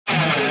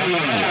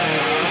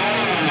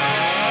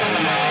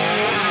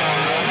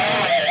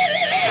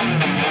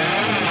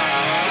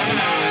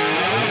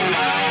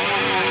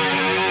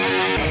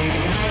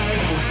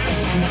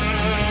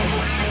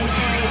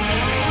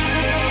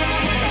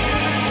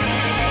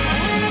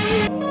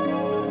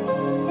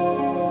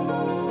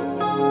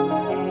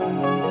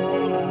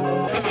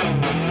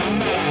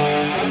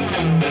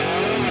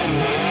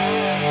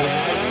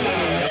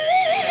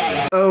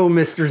Oh,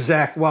 Mr.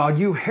 Zakk Wylde,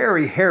 you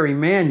hairy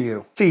man,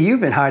 you. See, you've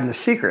been hiding a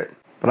secret,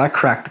 but I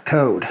cracked the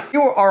code.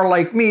 You are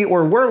like me,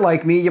 or were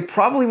like me, you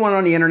probably went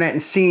on the internet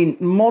and seen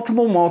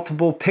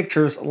multiple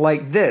pictures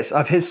like this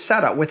of his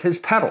setup with his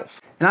pedals.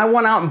 And I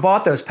went out and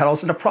bought those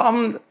pedals, and the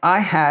problem I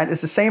had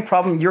is the same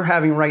problem you're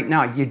having right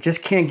now. You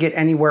just can't get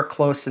anywhere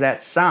close to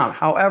that sound.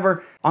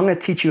 However, I'm gonna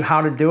teach you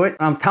how to do it.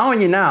 I'm telling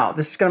you now,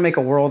 this is gonna make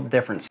a world of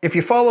difference. If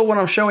you follow what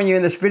I'm showing you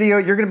in this video,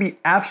 you're gonna be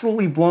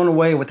absolutely blown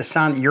away with the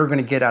sound that you're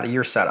gonna get out of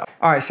your setup.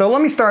 All right, so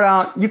let me start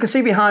out. You can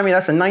see behind me,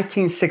 that's a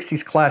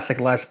 1960s classic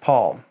Les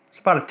Paul. It's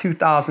about a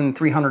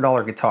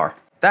 $2,300 guitar.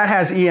 That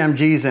has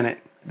EMGs in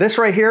it. This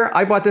right here,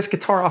 I bought this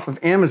guitar off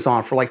of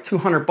Amazon for like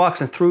 200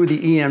 bucks and threw the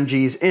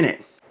EMGs in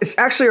it. It's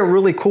actually a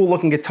really cool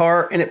looking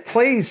guitar and it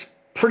plays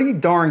pretty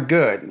darn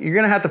good. You're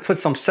gonna have to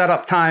put some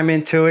setup time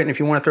into it, and if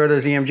you want to throw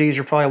those EMGs,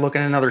 you're probably looking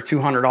at another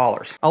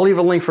 $200. I'll leave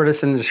a link for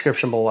this in the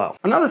description below.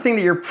 Another thing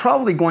that you're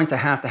probably going to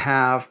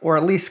have, or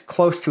at least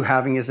close to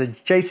having, is a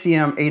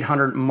JCM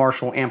 800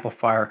 Marshall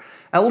amplifier.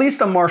 At least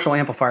a Marshall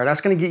amplifier.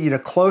 That's gonna get you the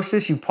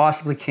closest you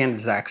possibly can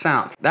to Zakk's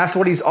sound. That's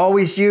what he's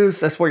always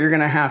used. That's what you're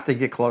gonna have to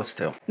get close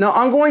to. Now,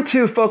 I'm going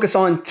to focus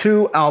on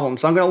 2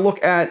 albums. I'm gonna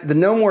look at the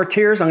No More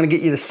Tears. I'm gonna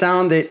get you the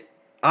sound that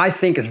I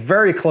think is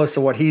very close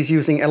to what he's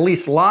using, at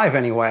least live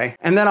anyway.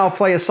 And then I'll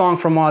play a song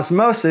from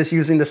Osmosis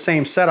using the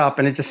same setup,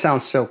 and it just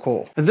sounds so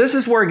cool. But this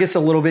is where it gets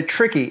a little bit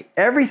tricky.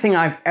 Everything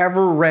I've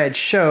ever read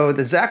showed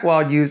that Zakk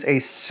Wylde used a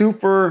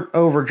super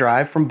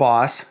overdrive from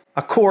Boss,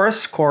 a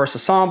chorus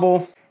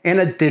ensemble, and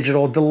a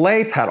digital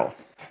delay pedal.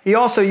 He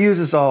also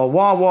uses a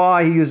wah-wah,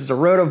 he uses a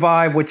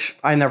rotovibe, which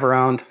I never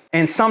owned,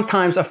 and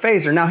sometimes a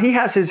phaser. Now, he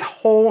has his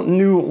whole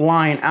new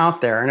line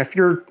out there, and if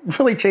you're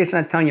really chasing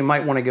that tone, you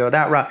might want to go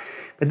that route.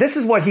 But this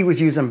is what he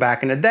was using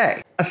back in the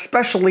day,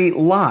 especially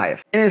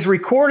live. In his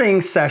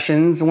recording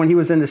sessions, when he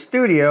was in the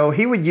studio,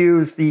 he would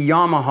use the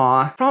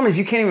Yamaha. Problem is,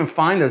 you can't even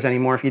find those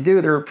anymore. If you do,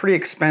 they're pretty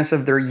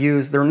expensive, they're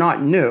used, they're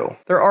not new.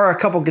 There are a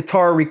couple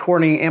guitar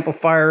recording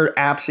amplifier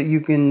apps that you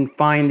can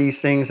find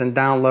these things and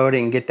download it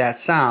and get that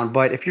sound.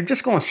 But if you're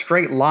just going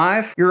straight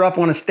live, you're up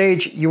on a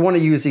stage, you want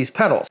to use these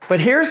pedals.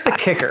 But here's the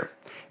kicker.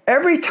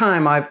 Every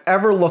time I've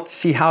ever looked to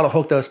see how to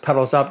hook those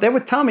pedals up, they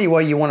would tell me,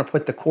 well, you want to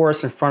put the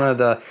chorus in front of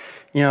the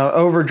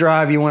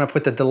overdrive, you want to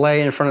put the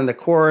delay in front of the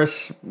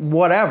chorus,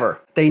 whatever.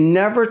 They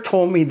never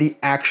told me the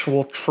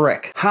actual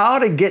trick. How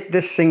to get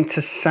this thing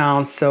to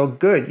sound so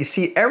good. You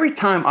see, every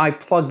time I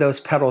plugged those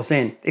pedals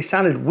in, they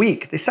sounded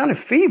weak. They sounded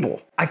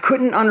feeble. I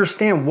couldn't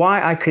understand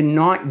why I could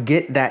not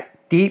get that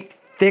deep,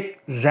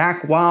 thick,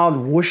 Zakk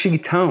Wylde,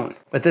 whooshy tone.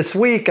 But this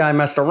week, I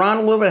messed around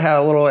a little bit, had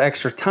a little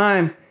extra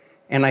time,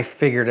 and I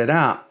figured it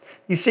out.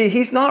 You see,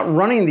 he's not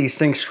running these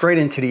things straight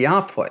into the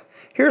output.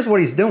 Here's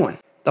what he's doing.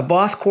 The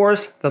Boss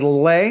chorus, the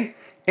delay,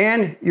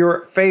 and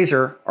your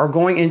phaser are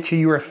going into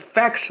your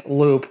effects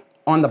loop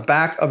on the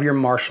back of your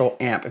Marshall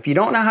amp. If you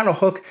don't know how to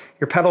hook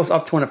your pedals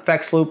up to an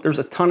effects loop, there's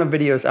a ton of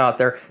videos out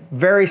there.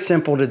 Very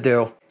simple to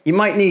do. You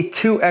might need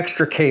 2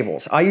 extra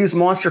cables. I use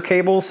monster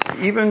cables,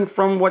 even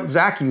from what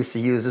Zakk used to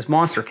use as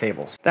monster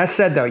cables. That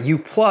said though, you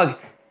plug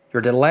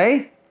your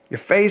delay, your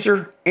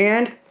phaser,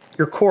 and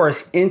your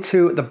chorus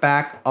into the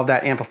back of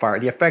that amplifier,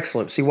 the effects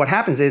loop. See, what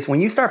happens is when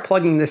you start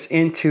plugging this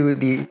into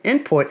the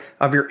input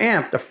of your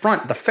amp, the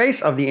front, the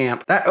face of the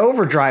amp, that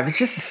overdrive is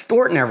just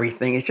distorting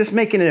everything. It's just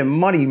making it a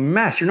muddy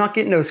mess. You're not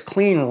getting those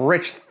clean,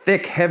 rich,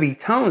 thick, heavy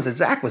tones that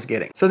Zakk was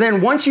getting. So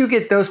then once you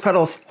get those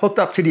pedals hooked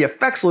up to the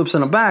effects loops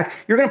in the back,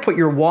 you're gonna put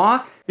your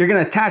wah, you're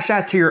gonna attach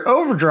that to your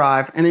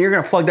overdrive, and then you're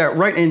gonna plug that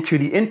right into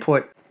the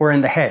input or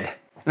in the head.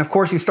 And of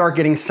course, you start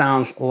getting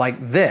sounds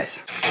like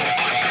this.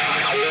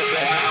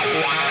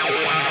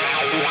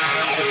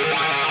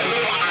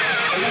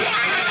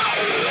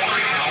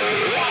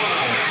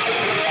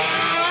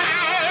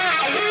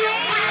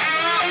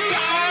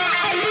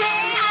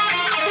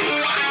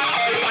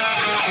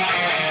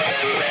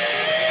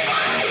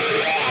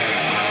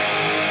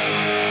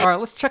 All right,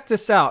 let's check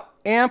this out.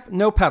 Amp,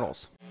 no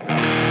pedals.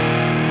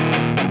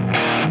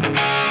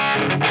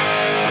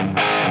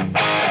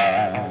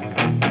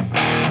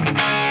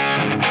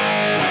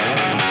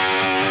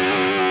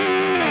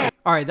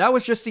 All right, that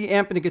was just the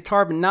amp and the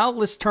guitar, but now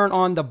let's turn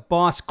on the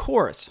Boss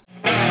chorus.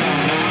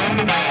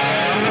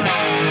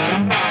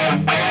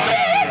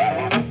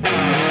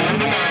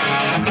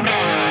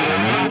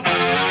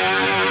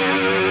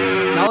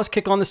 Now let's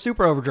kick on the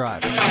super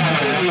overdrive.